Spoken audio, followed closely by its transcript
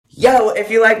Yo, if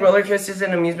you like roller coasters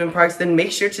and amusement parks, then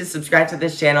make sure to subscribe to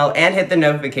this channel and hit the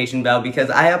notification bell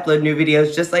because I upload new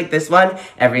videos just like this one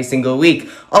every single week.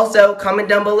 Also, comment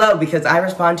down below because I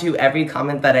respond to every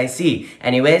comment that I see.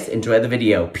 Anyways, enjoy the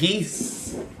video.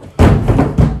 Peace.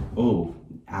 Oh,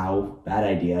 ow, bad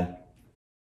idea.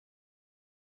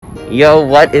 Yo,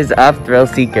 what is up, thrill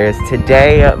seekers?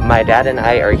 Today, my dad and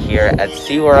I are here at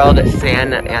SeaWorld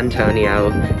San Antonio,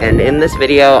 and in this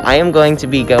video, I am going to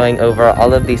be going over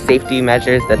all of the safety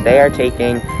measures that they are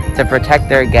taking to protect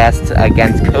their guests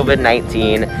against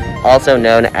COVID-19, also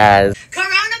known as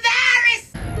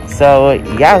coronavirus! So,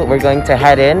 yeah, we're going to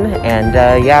head in and,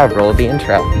 yeah, roll the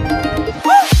intro.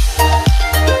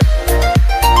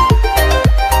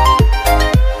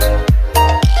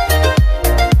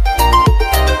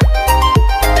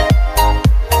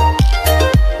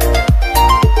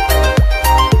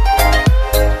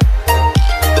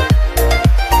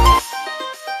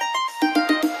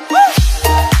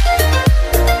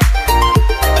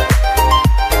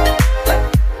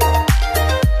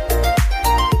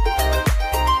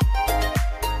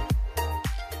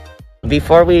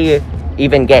 Before we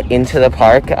even get into the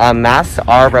park, masks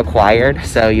are required,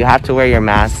 so you have to wear your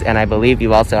mask, and I believe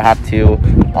you also have to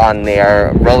on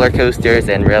their roller coasters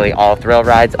and really all thrill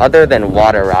rides, other than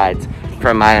water rides,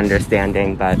 from my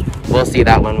understanding, but we'll see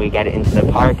that when we get into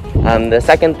the park. The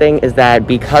second thing is that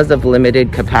because of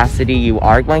limited capacity, you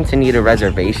are going to need a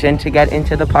reservation to get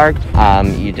into the park.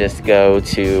 You just go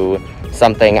to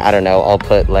something, I don't know, I'll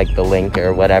put like the link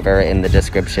or whatever in the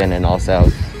description, and also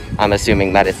I'm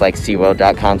assuming that it's like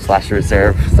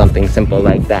SeaWorld.com/reserve, something simple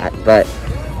like that. But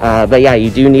yeah,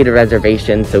 you do need a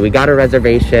reservation. So we got a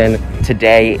reservation.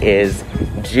 Today is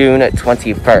June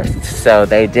 21st. So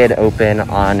they did open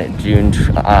on June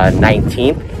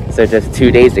 19th. So just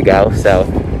 2 days ago. So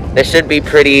this should be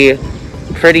pretty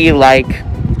like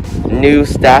new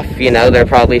stuff. You know, they're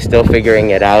probably still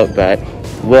figuring it out, but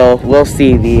we'll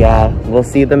see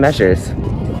the measures.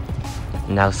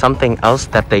 Now, something else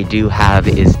that they do have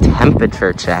is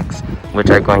temperature checks, which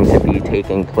are going to be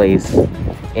taking place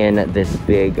in this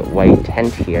big white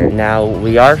tent here. Now,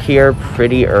 we are here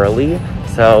pretty early,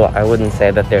 so I wouldn't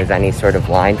say that there's any sort of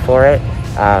line for it,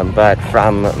 but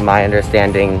from my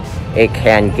understanding, it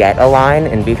can get a line,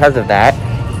 and because of that,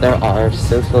 there are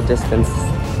social distance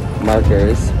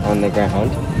markers on the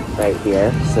ground right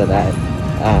here, so that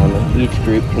each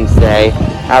group can stay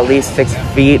at least 6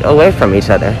 feet away from each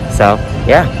other. So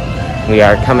yeah, we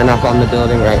are coming up on the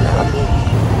building right now.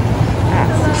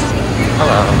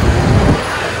 Hello.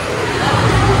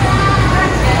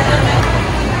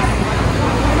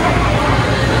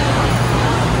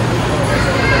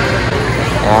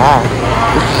 Yeah,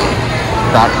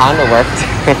 that kind of worked.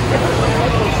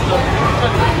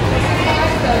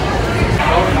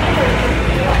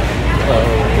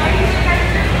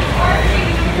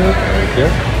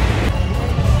 Here.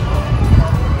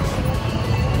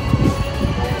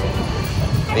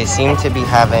 They seem to be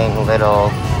having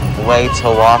little way to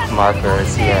walk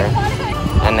markers here,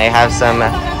 and they have some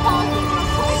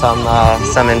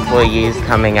employees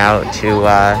coming out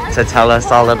to tell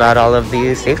us all about all of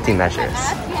these safety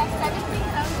measures.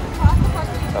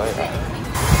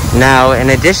 Now,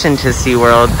 in addition to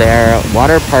SeaWorld, their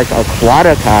water park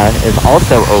Aquatica is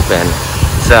also open.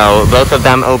 So both of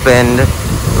them opened,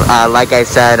 like I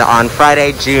said, on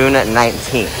Friday, June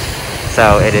 19th.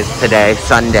 So it is today,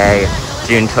 Sunday,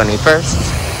 June 21st.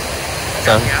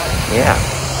 So, yeah.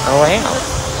 Oh, wow.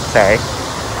 Sorry.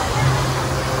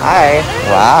 Hi.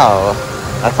 Wow.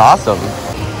 That's awesome.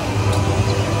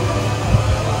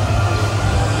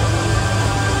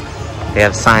 They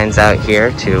have signs out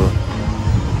here to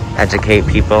educate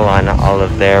people on all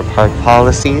of their park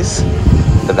policies.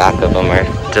 The back of them are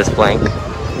just blank.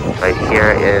 But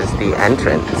here is the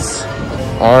entrance.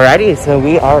 Alrighty, so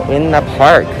we are in the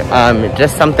park.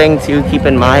 Just something to keep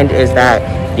in mind is that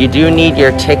you do need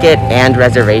your ticket and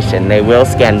reservation. They will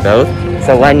scan both.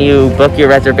 So when you book your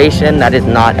reservation, that is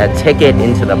not a ticket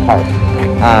into the park.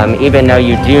 Even though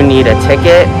you do need a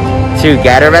ticket to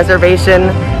get a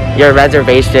reservation, your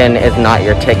reservation is not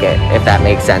your ticket, if that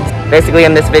makes sense. Basically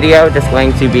in this video, just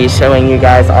going to be showing you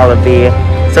guys all of the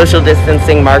social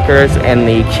distancing markers and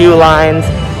the queue lines,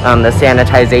 the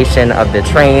sanitization of the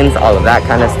trains, all of that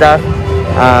kind of stuff.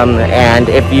 And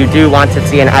if you do want to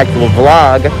see an actual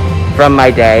vlog from my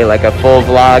day, like a full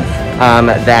vlog,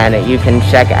 then you can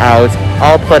check out,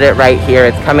 I'll put it right here.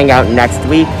 It's coming out next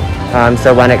week,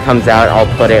 so when it comes out,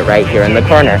 I'll put it right here in the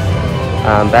corner.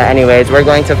 But anyways, we're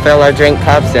going to fill our drink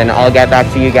cups, and I'll get back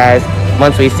to you guys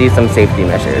once we see some safety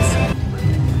measures.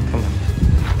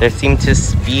 There seem to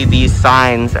be these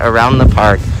signs around the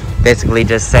park basically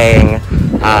just saying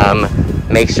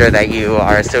make sure that you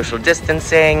are social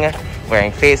distancing,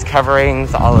 wearing face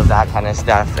coverings, all of that kind of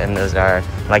stuff. And those are,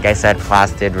 like I said,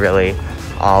 plastered really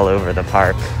all over the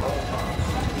park.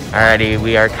 Alrighty,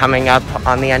 we are coming up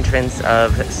on the entrance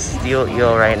of Steel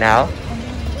Eel right now.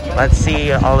 Let's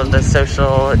see all of the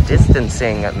social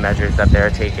distancing measures that they're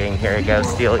taking. Here we go,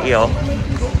 Steel Eel.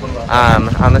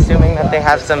 I'm assuming that they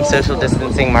have some social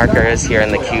distancing markers here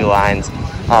in the queue lines,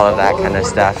 all of that kind of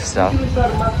stuff, so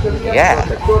yeah.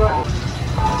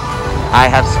 I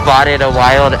have spotted a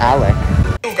wild Alec.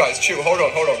 Chill guys, chill, hold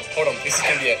on. This is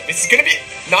gonna be it. This is gonna be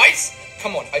nice.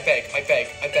 Come on, I beg.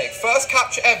 First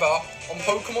capture ever on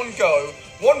Pokemon Go.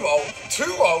 1 roll, 2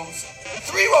 rolls,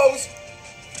 3 rolls.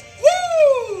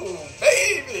 Woo!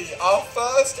 Baby! Our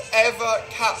first ever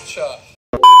capture.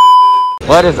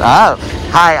 What is up?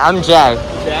 Hi, I'm Jay.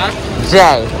 Jack?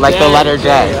 Jay, like the letter J.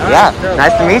 Yeah,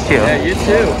 nice to meet you. Yeah, you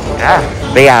too.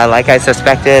 Yeah. But yeah, like I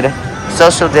suspected,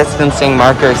 social distancing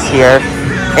markers here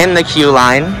in the queue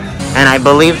line. And I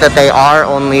believe that they are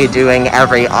only doing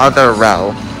every other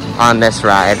row on this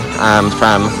ride,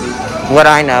 from what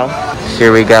I know.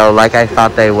 Here we go, like I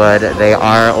thought they would. They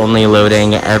are only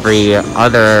loading every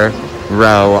other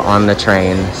row on the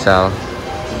train, so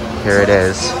here it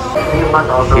is.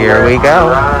 Here we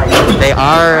go. They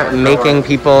are making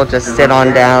people just sit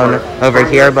on down over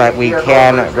here, but we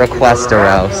can request a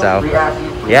row, so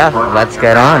yeah, let's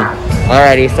get on.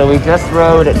 Alrighty, so we just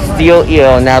rode Steel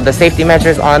Eel. Now the safety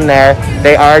measures on there,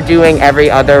 they are doing every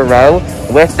other row.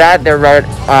 With that,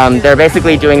 they're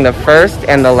basically doing the first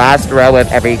and the last row of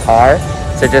every car,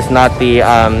 so just not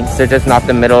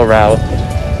the middle row.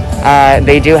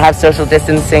 They do have social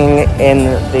distancing in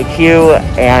the queue,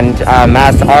 and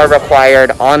masks are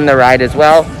required on the ride as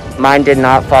well. Mine did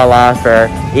not fall off or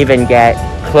even get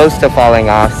close to falling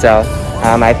off, so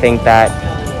I think that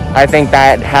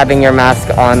having your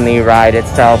mask on the ride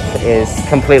itself is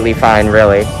completely fine,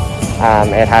 really.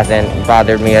 It hasn't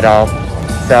bothered me at all.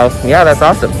 So yeah, that's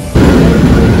awesome.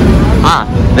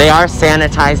 They are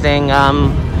sanitizing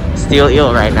Steel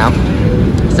Eel right now.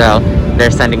 So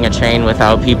they're sending a train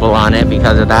without people on it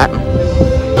because of that.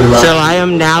 So I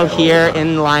am now here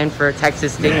in line for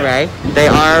Texas Stingray. They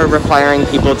are requiring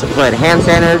people to put hand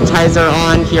sanitizer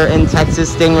on here in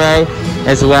Texas Stingray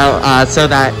as well, so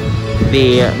that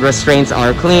the restraints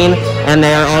are clean, and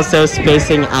they are also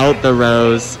spacing out the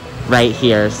rows right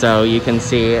here. So you can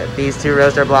see these 2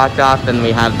 rows are blocked off, and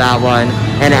we have that one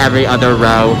and every other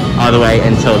row all the way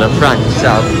until the front.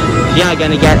 So yeah,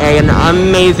 gonna get an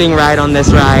amazing ride on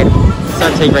this ride.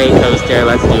 Such a great coaster.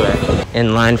 Let's do it.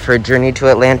 In line for Journey to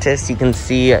Atlantis, you can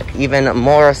see even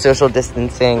more social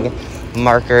distancing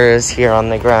markers here on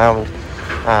the ground,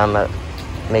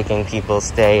 making people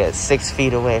stay at 6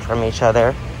 feet away from each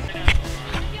other.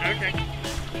 Okay.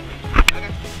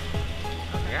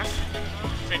 Yeah.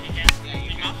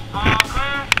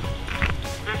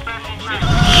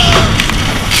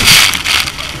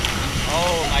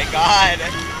 Oh my god.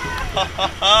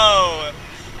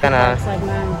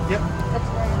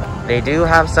 They do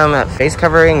have some face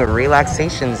covering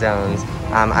relaxation zones.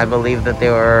 I believe that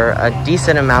there were a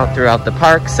decent amount throughout the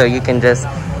park, so you can just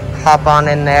hop on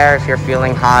in there if you're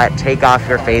feeling hot, take off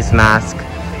your face mask,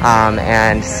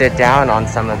 and sit down on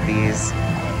some of these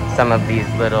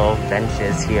little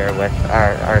benches here with,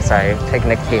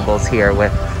 picnic tables here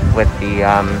with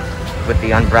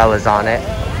the umbrellas on it.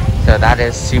 So that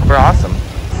is super awesome.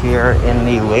 Here in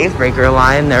the wave breaker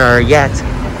line, there are yet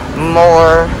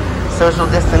more social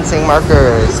distancing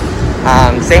markers.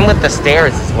 Same with the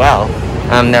stairs as well.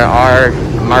 There are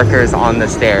markers on the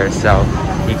stairs, so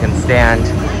you can stand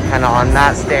kind of on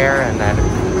that stair and then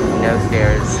no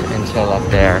stairs until up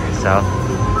there. So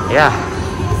yeah,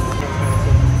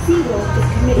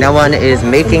 no one is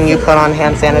making you put on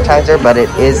hand sanitizer, but it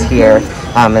is here,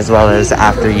 as well as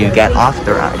after you get off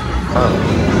the ride.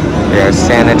 They're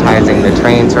sanitizing the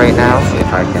trains right now. See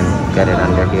if I can get it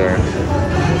under here.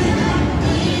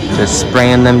 Just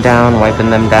spraying them down, wiping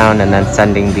them down, and then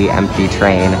sending the empty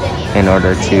train in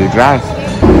order to drive.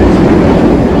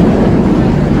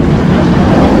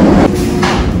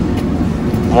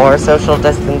 More social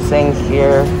distancing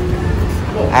here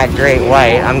at Great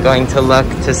White. I'm going to look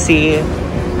to see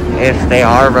if they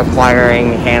are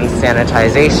requiring hand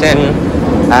sanitization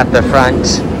at the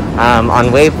front. On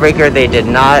Wavebreaker they did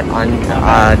not. On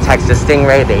Texas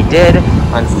Stingray they did.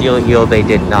 On Steel Eel they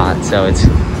did not. So it's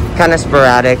kind of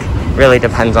sporadic. Really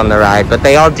depends on the ride. But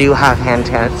they all do have hand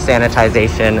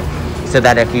sanitization, so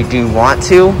that if you do want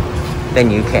to, then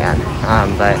you can.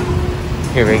 But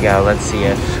here we go. Let's see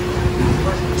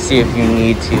if you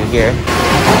need to here.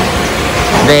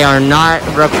 They are not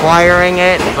requiring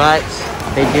it, but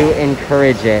they do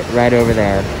encourage it right over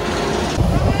there.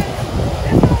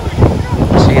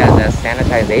 She has a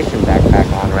sanitization backpack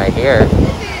on right here,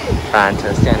 trying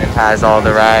to sanitize all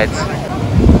the rides.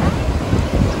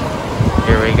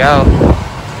 Here we go,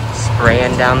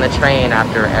 spraying down the train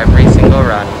after every single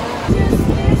run.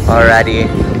 Alrighty,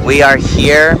 we are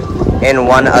here in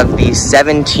one of the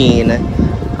 17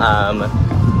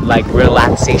 like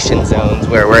relaxation zones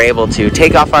where we're able to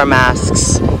take off our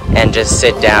masks and just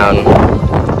sit down.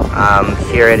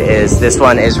 Here it is. This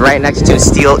one is right next to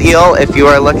Steel Eel if you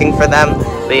are looking for them.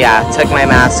 But yeah, took my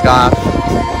mask off.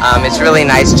 It's really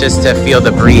nice just to feel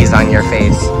the breeze on your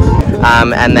face.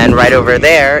 And then right over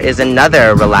there is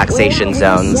another relaxation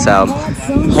zone. So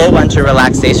whole bunch of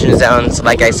relaxation zones.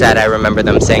 Like I said, I remember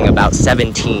them saying about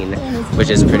 17, which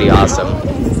is pretty awesome.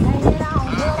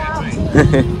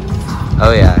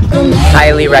 Oh yeah.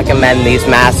 Highly recommend these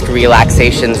mask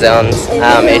relaxation zones.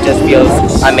 It just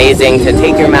feels amazing to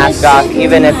take your mask off,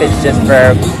 even if it's just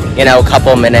for, you know, a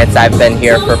couple minutes. I've been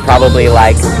here for probably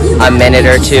like a minute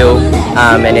or two,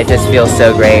 and it just feels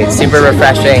so great. Super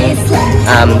refreshing.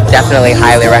 Definitely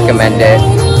highly recommend it.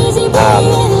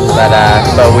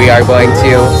 But we are going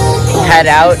to head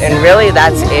out, and really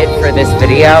that's it for this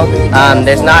video.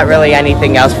 There's not really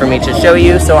anything else for me to show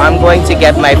you, so I'm going to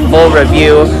give my full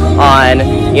review on,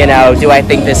 you know, do I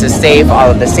think this is safe, all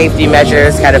of the safety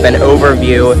measures, kind of an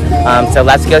overview. So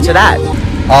let's go to that.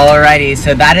 Alrighty,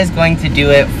 so that is going to do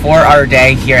it for our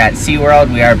day here at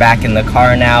SeaWorld. We are back in the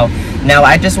car now. Now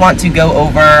I just want to go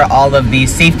over all of the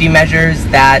safety measures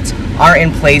that are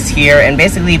in place here and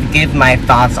basically give my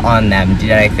thoughts on them.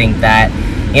 Did I think that,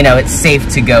 you know, it's safe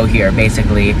to go here,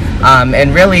 basically?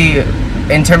 And really,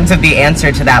 in terms of the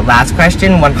answer to that last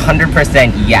question,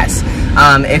 100% yes.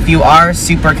 If you are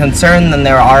super concerned, then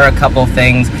there are a couple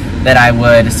things that I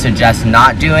would suggest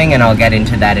not doing, and I'll get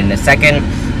into that in a second.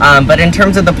 But in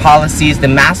terms of the policies, the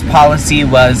mask policy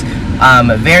was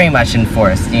very much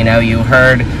enforced. You know, you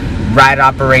heard ride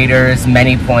operators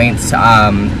many points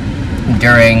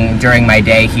during my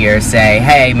day here say,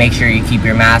 hey, make sure you keep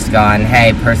your mask on.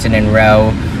 Hey, person in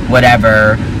row,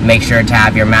 whatever, make sure to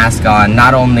have your mask on.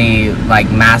 Not only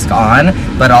like mask on,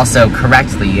 but also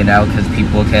correctly, you know, because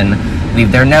people can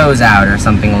leave their nose out or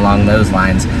something along those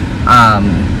lines.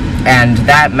 And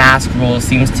that mask rule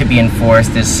seems to be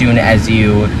enforced as soon as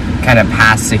you kind of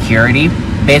pass security,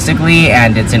 basically,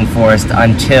 and it's enforced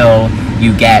until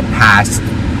you get past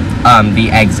the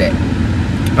exit,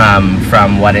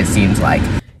 from what it seems like.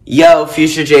 Yo,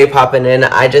 Fuchsia J popping in.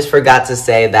 I just forgot to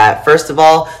say that, first of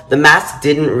all, the mask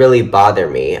didn't really bother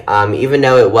me, even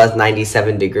though it was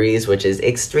 97 degrees, which is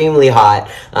extremely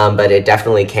hot, but it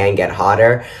definitely can get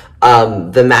hotter.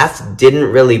 The mask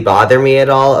didn't really bother me at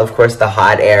all. Of course, the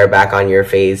hot air back on your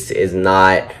face is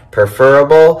not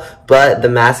preferable, but the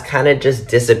mask kind of just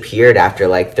disappeared after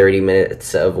like 30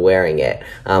 minutes of wearing it.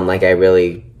 Like I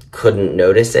really couldn't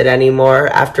notice it anymore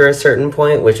after a certain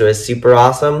point, which was super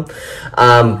awesome.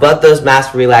 But those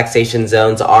mask relaxation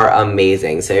zones are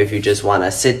amazing. So if you just want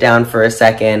to sit down for a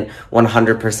second,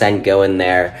 100% go in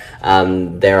there.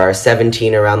 There are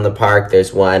 17 around the park.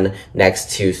 There's one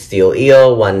next to Steel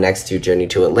Eel, one next to Journey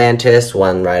to Atlantis,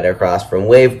 one right across from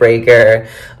Wavebreaker.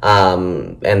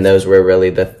 And those were really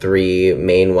the three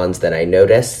main ones that I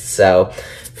noticed. So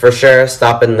for sure,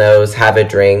 stop in those, have a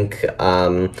drink,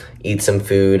 eat some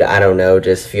food, I don't know,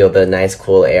 just feel the nice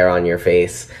cool air on your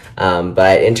face.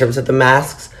 But in terms of the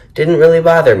masks, didn't really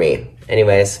bother me.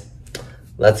 Anyways,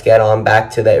 let's get on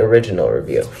back to the original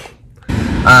review.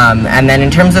 And then in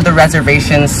terms of the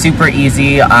reservations, super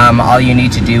easy. All you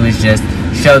need to do is just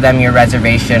show them your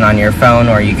reservation on your phone,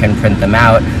 or you can print them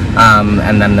out,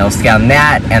 and then they'll scan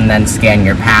that and then scan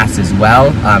your pass as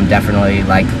well. Definitely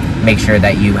like make sure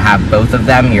that you have both of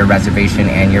them, your reservation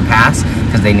and your pass,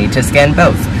 because they need to scan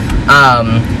both.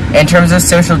 In terms of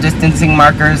social distancing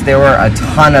markers, there were a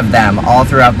ton of them all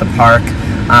throughout the park,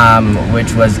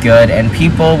 which was good, and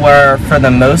people were, for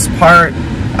the most part,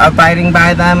 abiding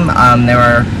by them. There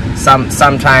were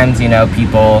sometimes, you know,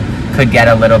 people could get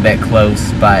a little bit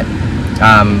close, but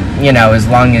you know, as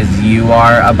long as you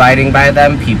are abiding by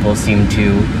them, people seem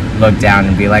to look down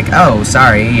and be like, oh,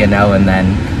 sorry, you know, and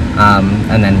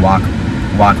then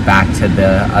walk back to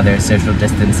the other social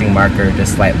distancing marker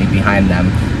just slightly behind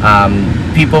them.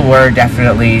 People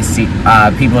definitely seem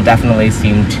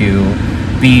to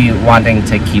be wanting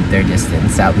to keep their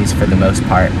distance, at least for the most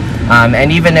part.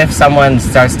 And even if someone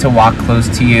starts to walk close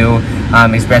to you,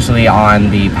 especially on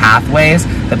the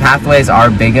pathways are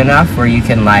big enough where you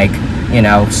can, like, you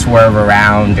know, swerve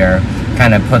around or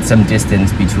kind of put some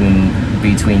distance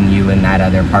between you and that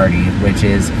other party, which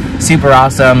is super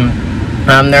awesome.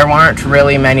 There weren't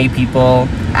really many people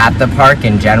at the park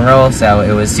in general, so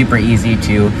it was super easy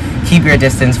to keep your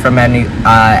distance from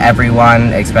everyone,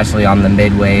 especially on the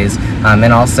midways,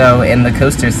 and also in the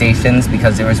coaster stations,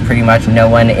 because there was pretty much no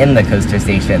one in the coaster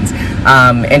stations.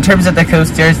 In terms of the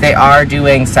coasters, they are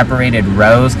doing separated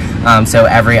rows, so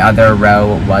every other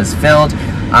row was filled,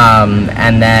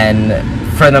 and then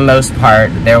for the most part,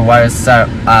 there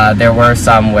were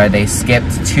some where they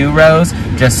skipped 2 rows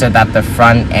just so that the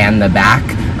front and the back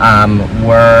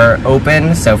were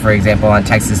open. So for example, on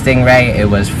Texas Stingray, it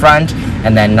was front,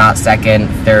 and then not second,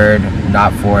 third,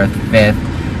 not fourth, fifth,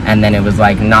 and then it was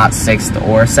like not 6th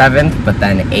or 7th, but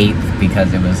then 8th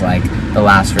because it was like the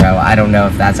last row. I don't know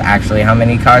if that's actually how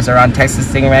many cars are on Texas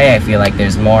Stingray. I feel like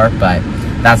there's more, but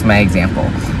that's my example.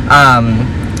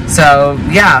 So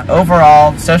yeah,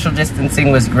 overall, social distancing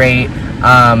was great.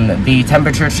 The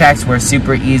temperature checks were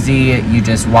super easy. You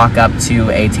just walk up to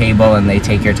a table and they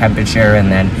take your temperature,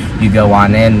 and then you go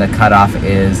on in. The cutoff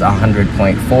is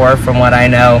 100.4 from what I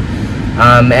know.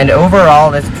 And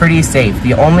overall, it's pretty safe.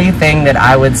 The only thing that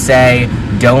I would say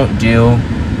don't do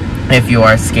if you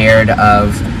are scared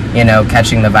of, you know,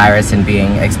 catching the virus and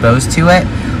being exposed to it,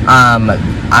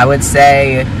 I would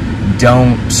say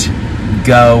don't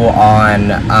go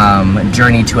on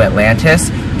Journey to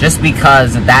Atlantis, just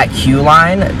because that queue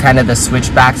line, kind of the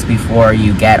switchbacks before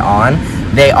you get on,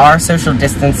 they are social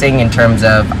distancing in terms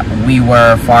of we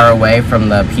were far away from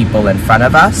the people in front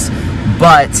of us,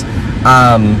 but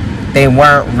they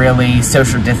weren't really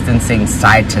social distancing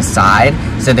side to side.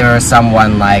 So there was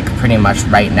someone like pretty much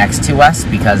right next to us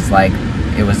because like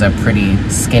it was a pretty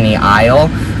skinny aisle.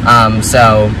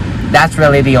 So that's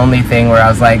really the only thing where I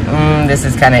was like, this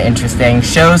is kind of interesting.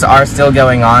 Shows are still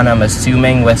going on, I'm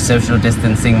assuming, with social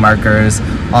distancing markers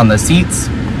on the seats.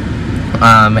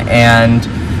 And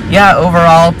yeah,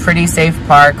 overall, pretty safe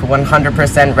park.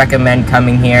 100% recommend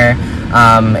coming here.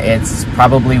 It's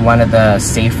probably one of the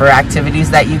safer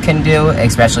activities that you can do,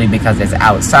 especially because it's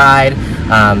outside.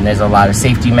 There's a lot of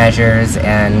safety measures,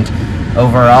 and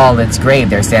overall, it's great.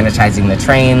 They're sanitizing the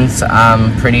trains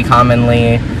pretty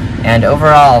commonly, and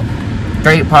overall,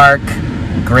 great park,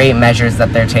 great measures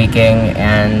that they're taking.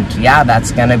 And yeah,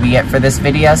 that's gonna be it for this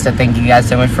video, so thank you guys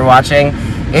so much for watching.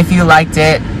 If you liked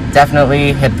it,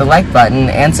 definitely hit the like button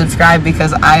and subscribe,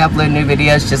 because I upload new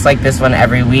videos just like this one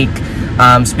every week.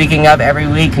 Speaking of every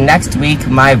week, next week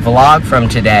my vlog from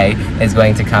today is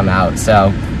going to come out,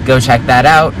 so go check that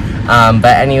out.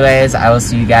 But anyways, I will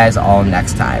see you guys all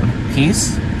next time.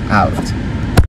 Peace out.